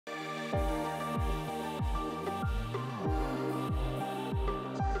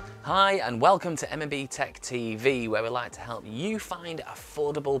Hi and welcome to MMBTechTv, where we like to help you find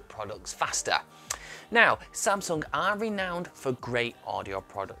affordable products faster. Now, Samsung are renowned for great audio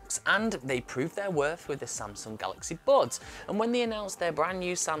products, and they proved their worth with the Samsung Galaxy Buds. And when they announced their brand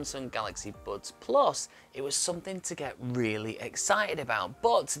new Samsung Galaxy Buds Plus, it was something to get really excited about.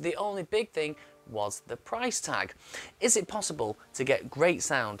 But the only big thing was the price tag. Is it possible to get great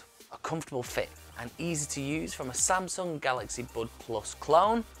sound, a comfortable fit, and easy to use from a Samsung Galaxy Bud Plus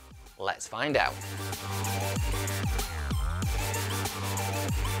clone? Let's find out.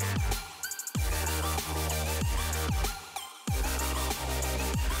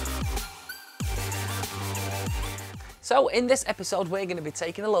 So in this episode, we're going to be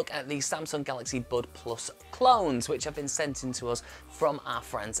taking a look at the Samsung Galaxy Bud Plus clones, which have been sent in to us from our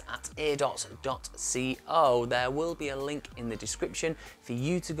friends at eardots.co. There will be a link in the description for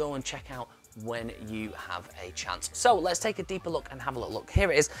you to go and check out when you have a chance. So let's take a deeper look and have a little look. Here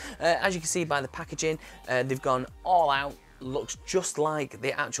it is. As you can see by the packaging, they've gone all out. Looks just like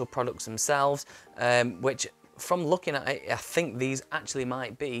the actual products themselves, which from looking at it, I think these actually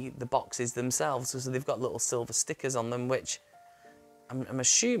might be the boxes themselves. So they've got little silver stickers on them, which I'm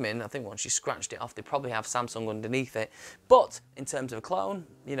assuming, I think once you scratched it off, they probably have Samsung underneath it. But in terms of a clone,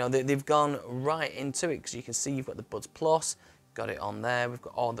 you know, they've gone right into it, because you can see you've got the Buds Plus, got it on there. We've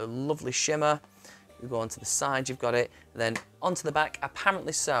got all the lovely shimmer. We go onto the side, you've got it. Then onto the back,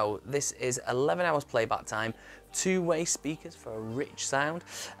 apparently so. This is 11 hours playback time, two-way speakers for a rich sound,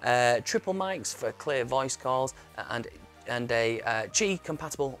 triple mics for clear voice calls, and a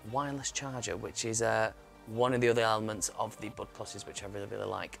Qi-compatible wireless charger, which is one of the other elements of the Bud Pluses, which I really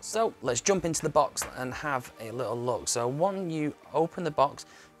like. So let's jump into the box and have a little look. So when you open the box,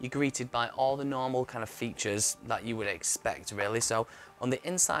 you're greeted by all the normal kind of features that you would expect, really. So on the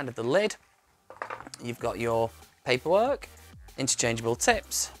inside of the lid, you've got your paperwork, interchangeable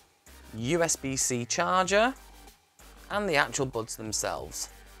tips, USB-C charger, and the actual buds themselves.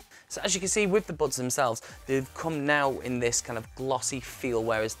 So as you can see with the buds themselves, they've come now in this kind of glossy feel,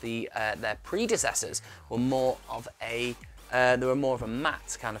 whereas their predecessors were more of a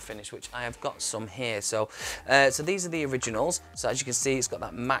matte kind of finish, which I have got some here. So these are the originals. So as you can see, it's got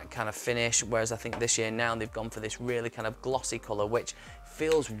that matte kind of finish, whereas I think this year now they've gone for this really kind of glossy colour, which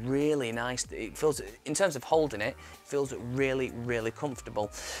feels really nice. It feels, in terms of holding it, feels really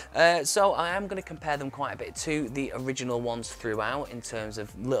comfortable. So I am going to compare them quite a bit to the original ones throughout, in terms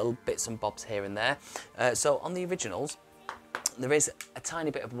of little bits and bobs here and there. So on the originals, there is a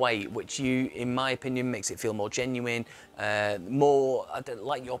tiny bit of weight, which in my opinion, makes it feel more genuine, more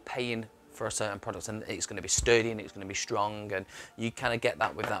like you're paying for a certain product, and it's going to be sturdy and it's going to be strong, and you kind of get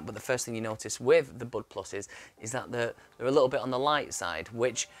that with that. But the first thing you notice with the Bud Pluses is that they're a little bit on the light side,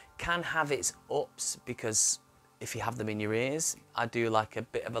 which can have its ups, because if you have them in your ears, I do like a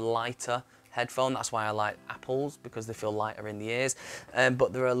bit of a lighter headphone. That's why I like Apples, because they feel lighter in the ears,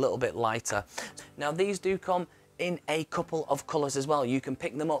 but they're a little bit lighter. Now these do come in a couple of colours as well. You can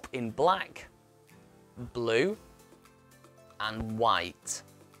pick them up in black, blue, and white.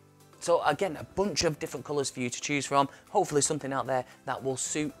 So again, a bunch of different colours for you to choose from. Hopefully something out there that will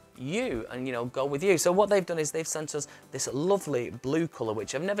suit you and, you know, go with you. So what they've done is they've sent us this lovely blue colour,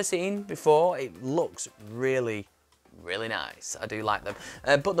 which I've never seen before. It looks really nice. I do like them.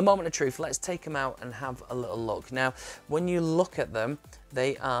 But the moment of truth, let's take them out and have a little look. Now, when you look at them,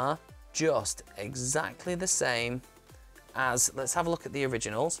 they are just exactly the same as, let's have a look at the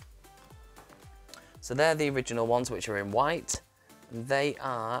originals. So they're the original ones, which are in white. They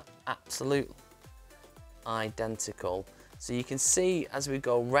are absolutely identical. So you can see as we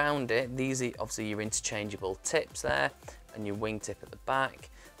go round it, these are obviously your interchangeable tips there, and your wingtip at the back.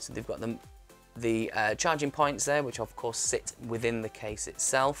 So they've got the charging points there, which of course sit within the case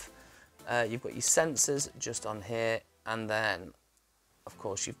itself. You've got your sensors just on here, and then of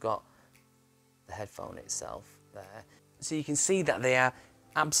course you've got the headphone itself there. So you can see that they are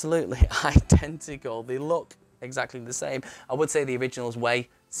absolutely identical. They look exactly the same. I would say the originals weigh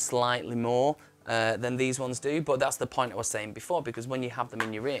slightly more than these ones do, but that's the point I was saying before, because when you have them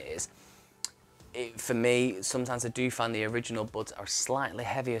in your ears, for me, sometimes I do find the original buds are slightly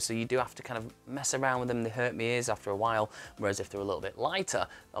heavier, so you do have to kind of mess around with them. They hurt my ears after a while, whereas if they're a little bit lighter,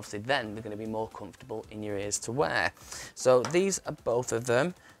 obviously then they're going to be more comfortable in your ears to wear. So these are both of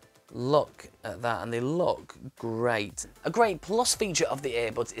them. Look at that, and they look great. A great plus feature of the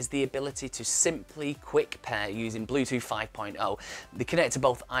earbuds is the ability to simply quick pair using Bluetooth 5.0. They connect to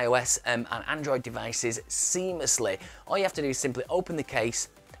both iOS and Android devices seamlessly. All you have to do is simply open the case,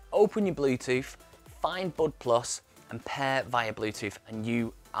 open your Bluetooth, find Bud Plus, and pair via Bluetooth, and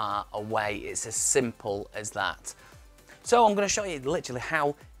you are away. It's as simple as that. So I'm going to show you literally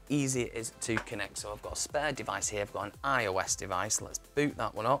how easy it is to connect. So I've got a spare device here, I've got an iOS device, let's boot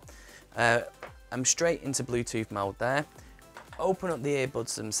that one up. I'm straight into Bluetooth mode there. Open up the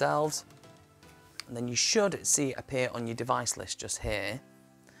earbuds themselves, and then you should see it appear on your device list just here.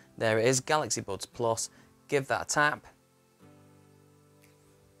 There it is, Galaxy Buds Plus. Give that a tap.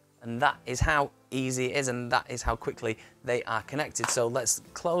 And that is how easy it is, and that is how quickly they are connected. So let's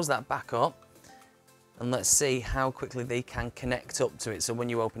close that back up, and let's see how quickly they can connect up to it. So when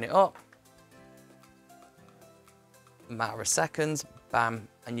you open it up, a matter of seconds, bam,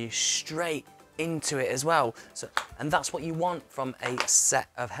 and you're straight into it as well. So, and that's what you want from a set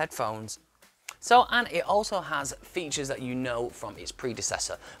of headphones. So, and it also has features that you know from its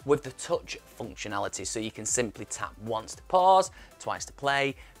predecessor with the touch functionality. So you can simply tap once to pause, twice to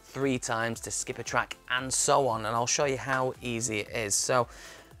play, 3 times to skip a track, and so on. And I'll show you how easy it is. So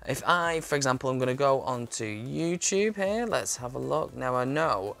if I, for example, I'm going to go onto YouTube here, let's have a look. Now I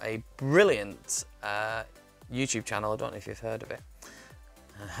know a brilliant YouTube channel, I don't know if you've heard of it.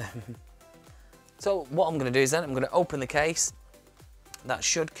 So what I'm going to do is then I'm going to open the case. That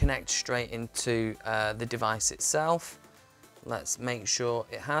should connect straight into the device itself. Let's make sure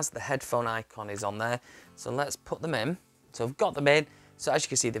it has the headphone icon is on there. So let's put them in. So I've got them in. So as you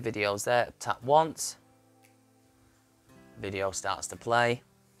can see, the video's there. Tap once, video starts to play.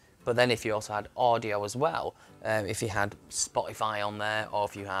 But then if you also had audio as well, if you had Spotify on there, or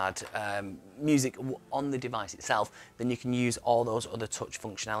if you had music on the device itself, then you can use all those other touch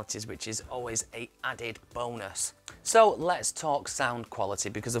functionalities, which is always an added bonus. So let's talk sound quality,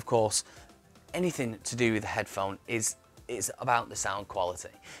 because of course, anything to do with the headphone is about the sound quality.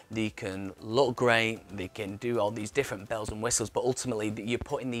 They can look great, they can do all these different bells and whistles, but ultimately you're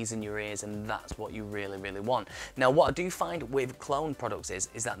putting these in your ears, and that's what you really, really want. Now, what I do find with clone products is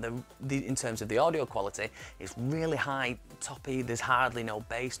that in terms of the audio quality, it's really high, toppy, there's hardly no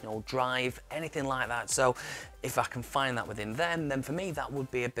bass, no drive, anything like that. So if I can find that within them, then for me, that would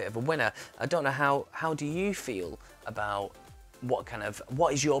be a bit of a winner. I don't know, how do you feel about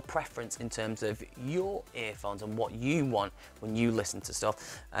what is your preference in terms of your earphones and what you want when you listen to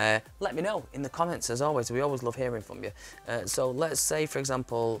stuff? Let me know in the comments, as always. We always love hearing from you. So let's say, for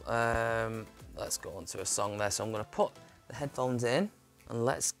example, let's go on to a song there. So I'm going to put the headphones in and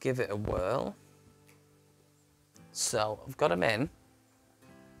let's give it a whirl. So I've got them in.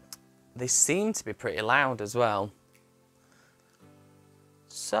 They seem to be pretty loud as well.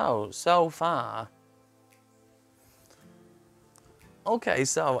 So far. Okay,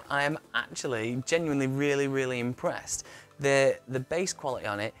 so I am actually genuinely really, really impressed. The bass quality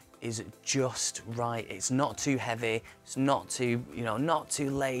on it is just right. It's not too heavy, it's not too, not too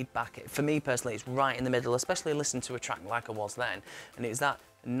laid back. For me personally, it's right in the middle, especially listening to a track like I was then. And it's that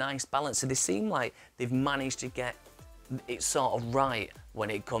nice balance. So they seem like they've managed to get it sort of right when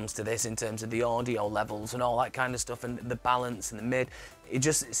it comes to this in terms of the audio levels and all that kind of stuff, and the balance and the mid. It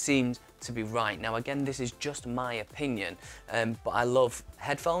just seems to be right. Now again, this is just my opinion, but I love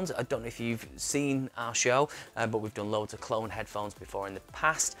headphones. I don't know if you've seen our show, but we've done loads of clone headphones before in the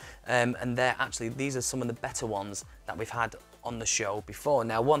past, and these are some of the better ones that we've had on the show before.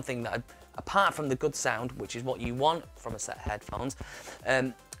 Now, one thing that, apart from the good sound, which is what you want from a set of headphones,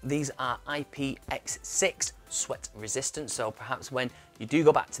 these are IPX6 sweat resistant, so perhaps when you do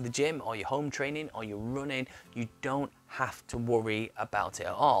go back to the gym or you're home training or you're running, you don't have to worry about it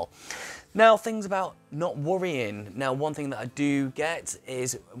at all. Now, things about not worrying. Now, one thing that I do get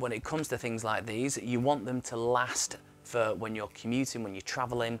is when it comes to things like these, you want them to last for when you're commuting, when you're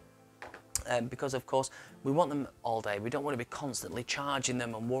traveling, because of course we want them all day. We don't want to be constantly charging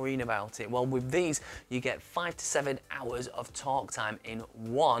them and worrying about it. Well, with these you get 5 to 7 hours of talk time in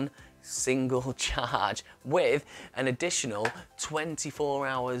one single charge, with an additional 24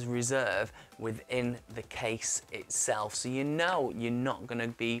 hours reserve within the case itself, so you know you're not going to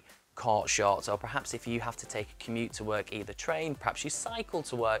be caught short. So perhaps if you have to take a commute to work, either train, perhaps you cycle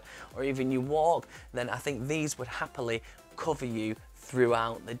to work, or even you walk, then I think these would happily cover you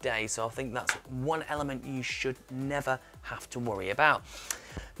throughout the day. So I think that's one element you should never have to worry about.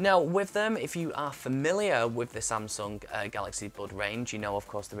 Now, with them, if you are familiar with the Samsung Galaxy Bud range, you know, of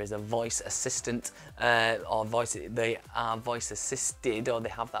course, there is a voice assistant, they are voice assisted, or they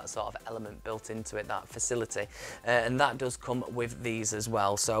have that sort of element built into it, that facility, and that does come with these as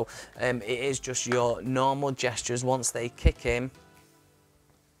well. So it is just your normal gestures once they kick in.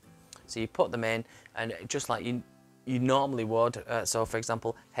 So you put them in, and just like you normally would. So for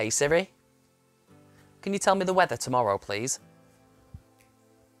example, hey Siri, can you tell me the weather tomorrow, please?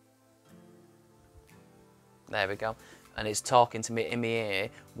 There we go. and it's talking to me in my ear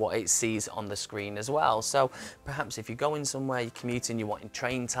what it sees on the screen as well. So perhaps if you're going somewhere, you're commuting, you're wanting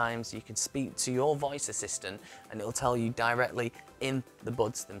train times, you can speak to your voice assistant and it'll tell you directly in the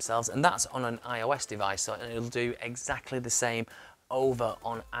buds themselves, and that's on an iOS device, so it'll do exactly the same over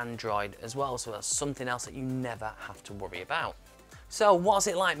on Android as well. So that's something else that you never have to worry about. So what's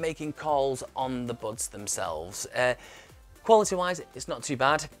it like making calls on the buds themselves? Quality-wise, it's not too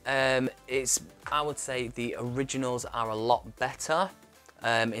bad. I would say the originals are a lot better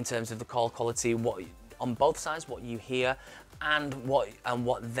in terms of the call quality, on both sides, what you hear and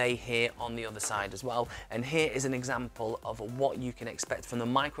what they hear on the other side as well. And here is an example of what you can expect from the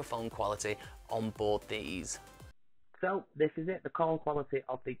microphone quality on board these. So this is it, the call quality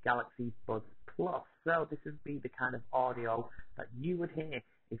of the Galaxy Buds Plus. So this would be the kind of audio that you would hear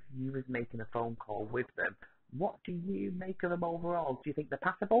if you was making a phone call with them. What do you make of them overall? Do you think they're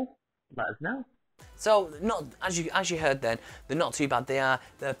passable? Let us know. So, not as you heard then, they're not too bad. They're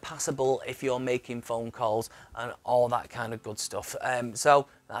passable if you're making phone calls and all that kind of good stuff. So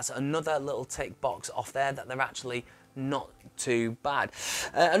that's another little tick box off there that they're actually not too bad.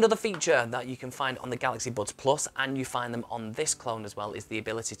 Another feature that you can find on the Galaxy Buds Plus, and you find them on this clone as well, is the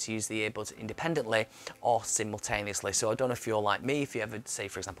ability to use the earbuds independently or simultaneously. So I don't know if you're like me, if you ever, say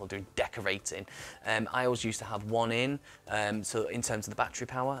for example, doing decorating, I always used to have one in, so in terms of the battery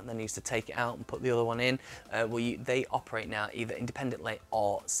power, and then I used to take it out and put the other one in. They operate now either independently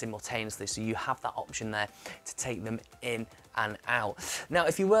or simultaneously, so you have that option there to take them in and out. Now,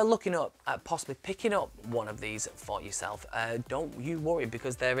 if you were looking at possibly picking up one of these for yourself, don't you worry,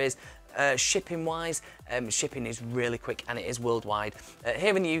 because there is shipping wise, shipping is really quick and it is worldwide.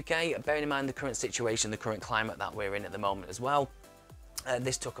 Here in the UK, bearing in mind the current situation, the current climate that we're in at the moment as well,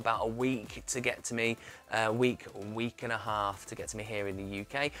 this took about a week to get to me, week and a half to get to me here in the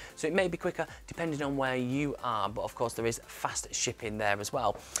UK. So it may be quicker depending on where you are, but of course there is fast shipping there as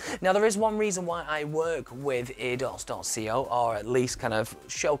well. Now there is one reason why I work with Eardots.co, or at least kind of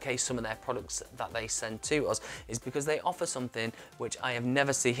showcase some of their products that they send to us, is because they offer something which I have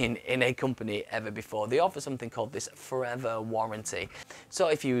never seen in a company ever before. They offer something called this forever warranty. So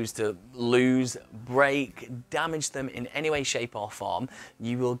if you was to lose, break, damage them in any way, shape or form,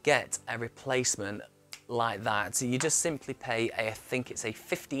 you will get a replacement like that. So you just simply pay, I think it's a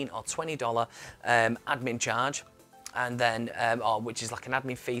 $15 or $20 admin charge, and then which is like an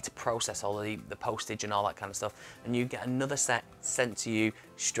admin fee to process all the postage and all that kind of stuff, and you get another set sent to you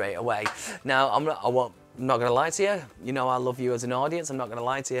straight away. Now I'm not going to lie to you, you know I love you as an audience, I'm not going to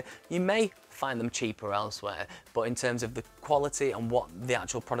lie to you, you may find them cheaper elsewhere, but in terms of the quality and what the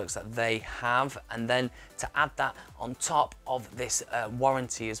actual products that they have, and then to add that on top of this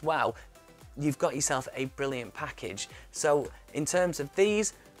warranty as well, you've got yourself a brilliant package. So in terms of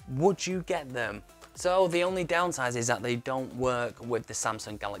these, would you get them? So the only downside is that they don't work with the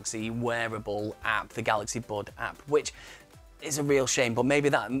Samsung Galaxy wearable app, the Galaxy Bud app, which is a real shame, but maybe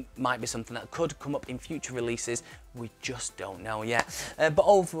that might be something that could come up in future releases. We just don't know yet. But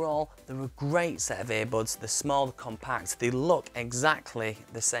overall, they're a great set of earbuds. They're small, they're compact, they look exactly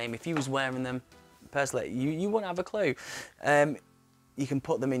the same. If you was wearing them, personally, you wouldn't have a clue. You can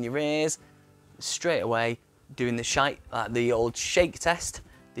put them in your ears straight away, doing the old shake test.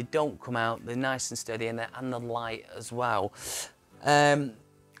 They don't come out, they're nice and steady, and they're light as well.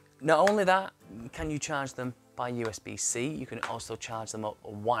 Not only that, can you charge them by USB-C, you can also charge them up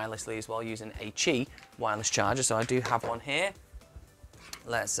wirelessly as well using a Qi wireless charger. So I do have one here.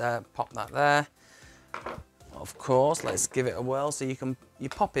 Let's pop that there. Of course, let's give it a whirl. So you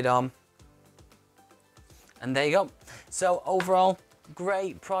pop it on, and there you go. So overall,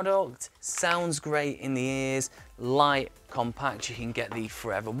 great product, sounds great in the ears, light, compact. You can get the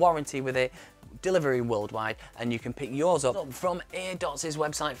forever warranty with it, delivery worldwide, and you can pick yours up from Eardots'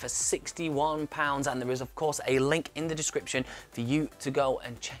 website for £61, and there is of course a link in the description for you to go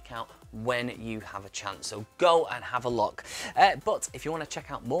and check out when you have a chance, so go and have a look. But if you want to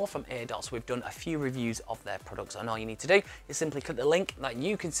check out more from Eardots, we've done a few reviews of their products, and all you need to do is simply click the link that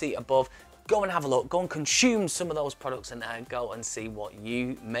you can see above. Go and have a look, go and consume some of those products, and go and see what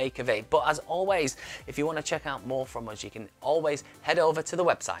you make of it. But as always, if you want to check out more from us, you can always head over to the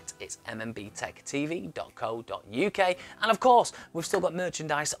website. It's MMBTechTv.co.uk, and of course we've still got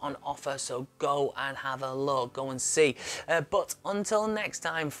merchandise on offer, so go and have a look, go and see. But until next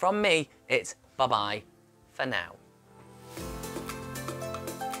time, from me, it's bye-bye for now.